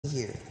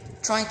here,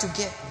 trying to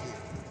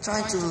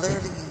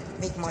literally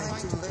make my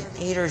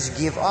haters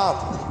give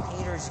up,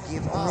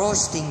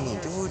 roasting me,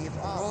 dude,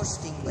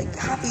 like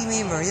Happy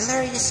Memer, you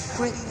literally just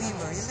quit,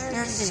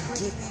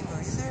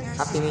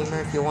 Happy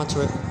Memer, if you want to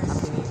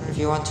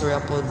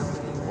re-upload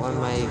one of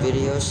my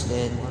videos,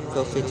 then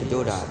feel free to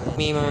do that.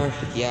 Memer,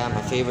 yeah,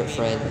 my favorite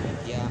friend,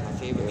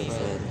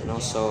 and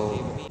also,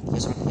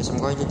 yes, I'm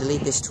going to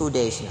delete this 2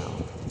 days now,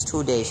 it's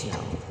 2 days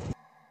now.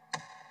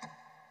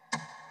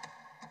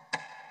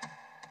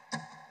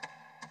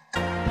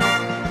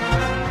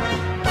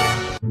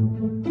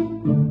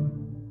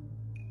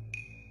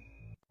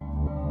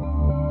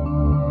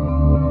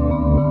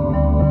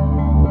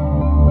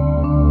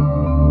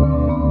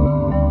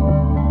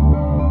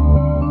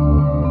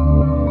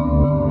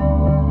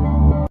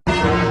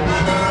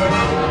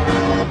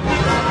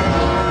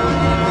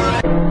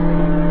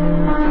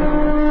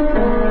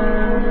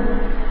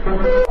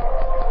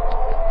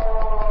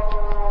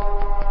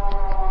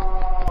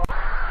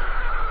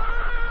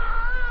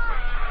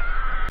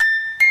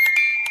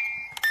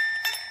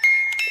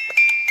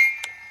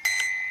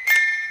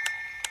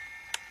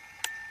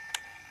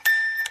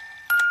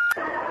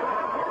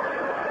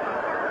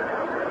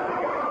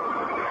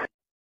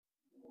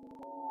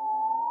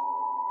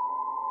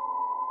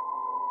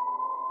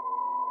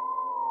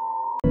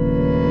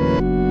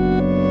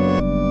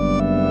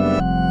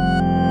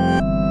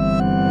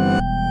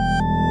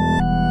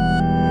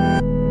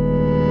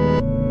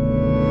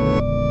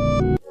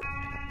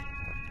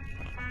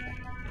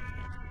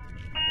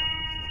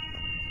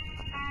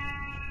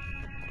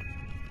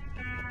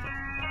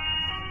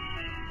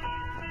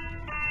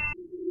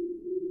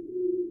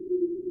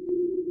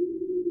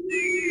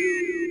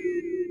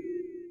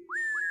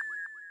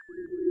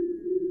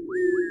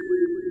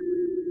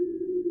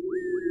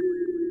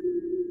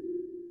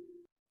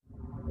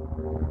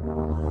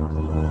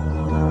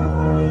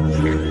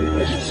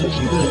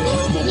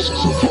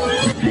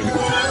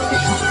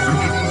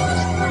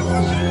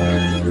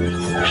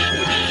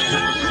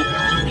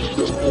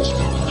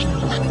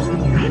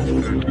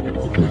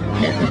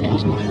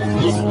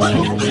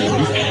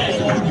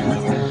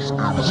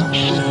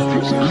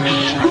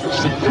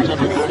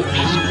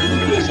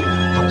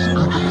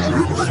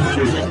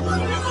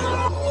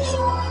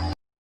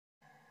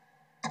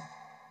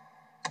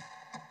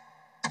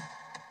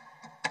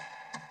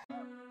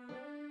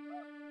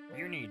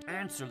 You need to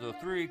answer the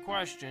 3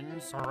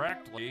 questions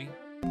correctly.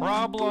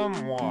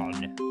 Problem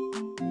 1.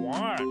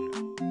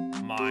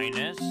 1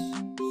 minus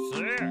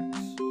 6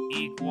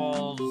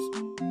 equals...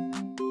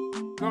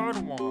 Good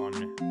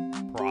one.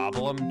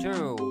 Problem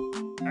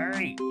 2.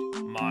 8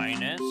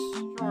 minus...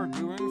 You're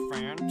doing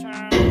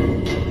fantastic.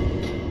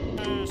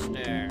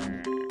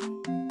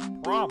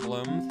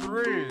 Problem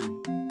 3.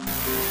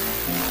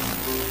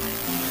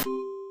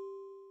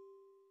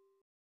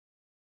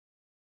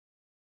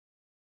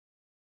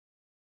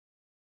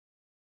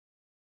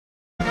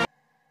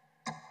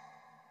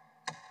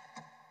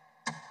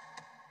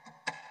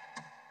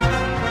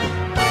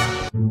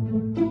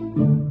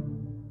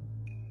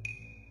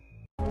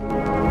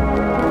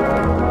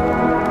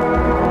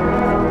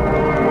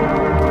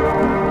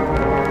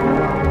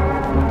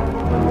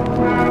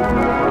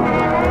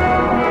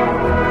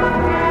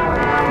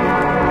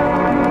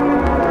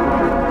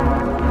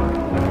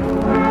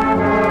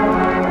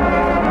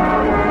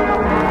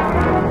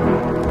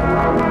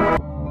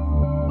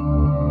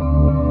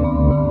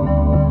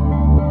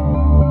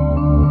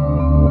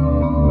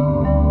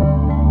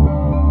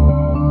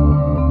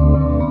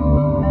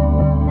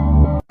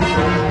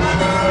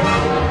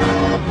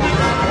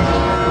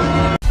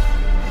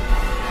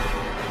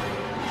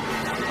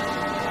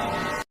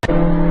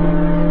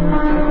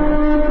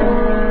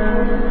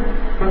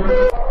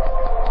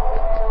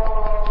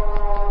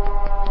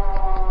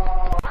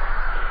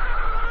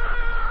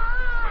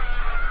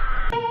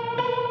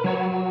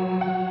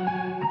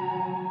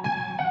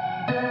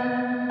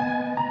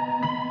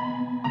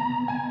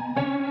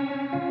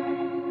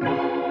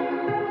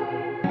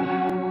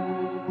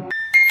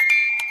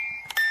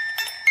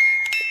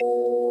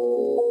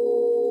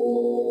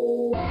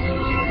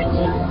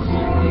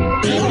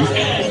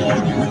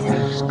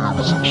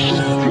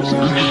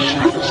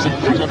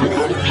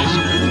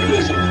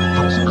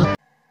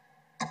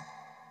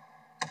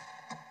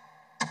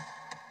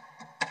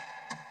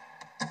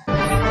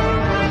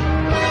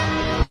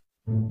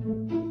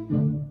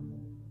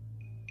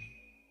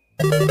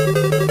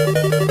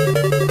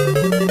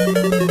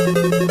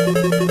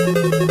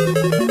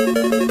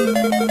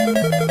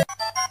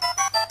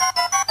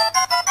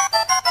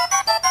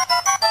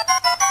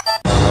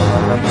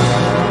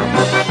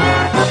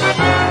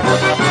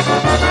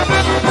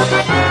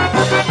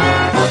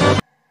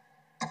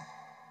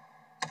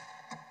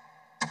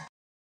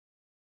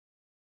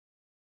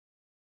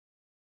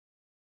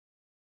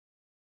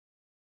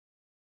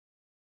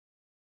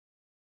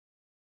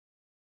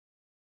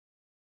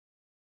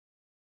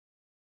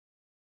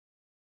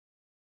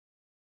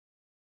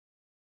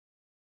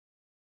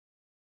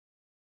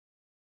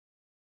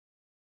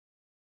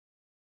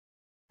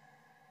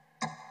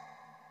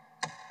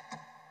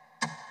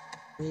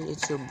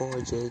 It's your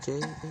boy JJ.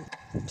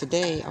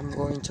 Today I'm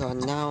going to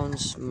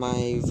announce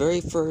my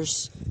very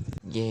first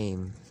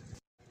game.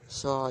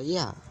 So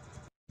yeah,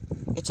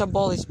 it's a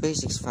Baldi's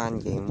Basics fan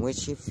game,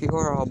 which if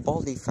you're a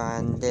Baldi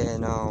fan,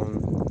 then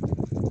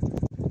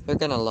you're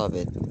gonna love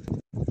it.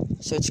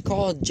 So it's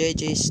called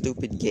JJ's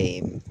Stupid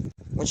Game.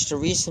 Which the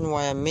reason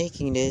why I'm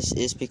making this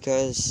is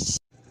because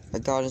I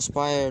got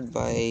inspired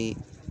by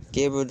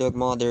Gabriel the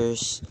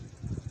Modder's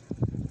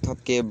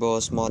Top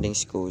Gabriel's modding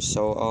school.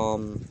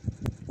 So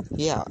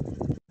yeah,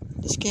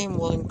 this game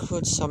will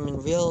include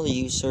some real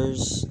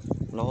users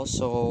and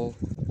also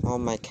all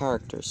my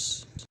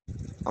characters.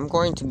 I'm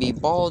going to be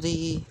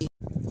Baldi,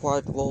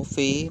 White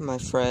Wolfie, my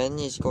friend,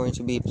 is going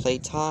to be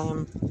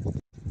Playtime,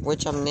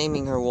 which I'm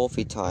naming her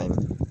Wolfie Time.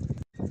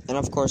 And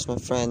of course my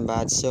friend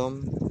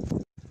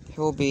Badsum, he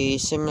will be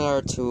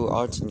similar to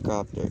Arts and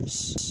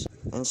Crafters.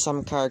 And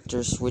some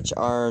characters which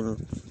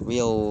aren't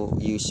real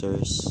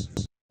users.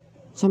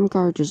 Some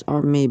characters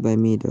are made by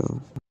me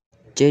though.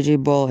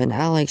 JJ Ball and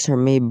Alex are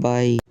made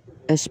by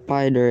a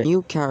spider.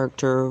 New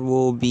character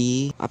will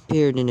be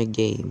appeared in the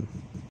game.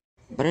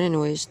 But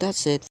anyways,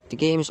 that's it. The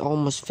game is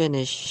almost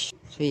finished.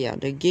 So yeah,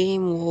 the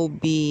game will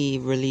be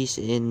released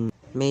in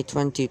May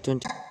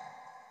 2020.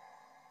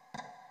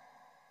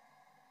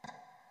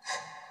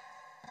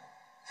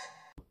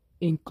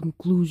 In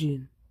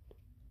conclusion,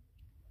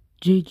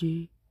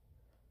 JJ,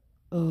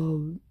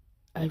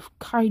 I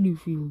kind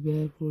of feel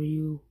bad for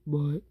you,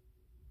 but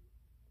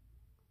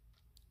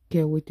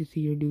can't wait to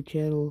see your new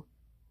channel,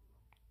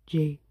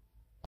 J.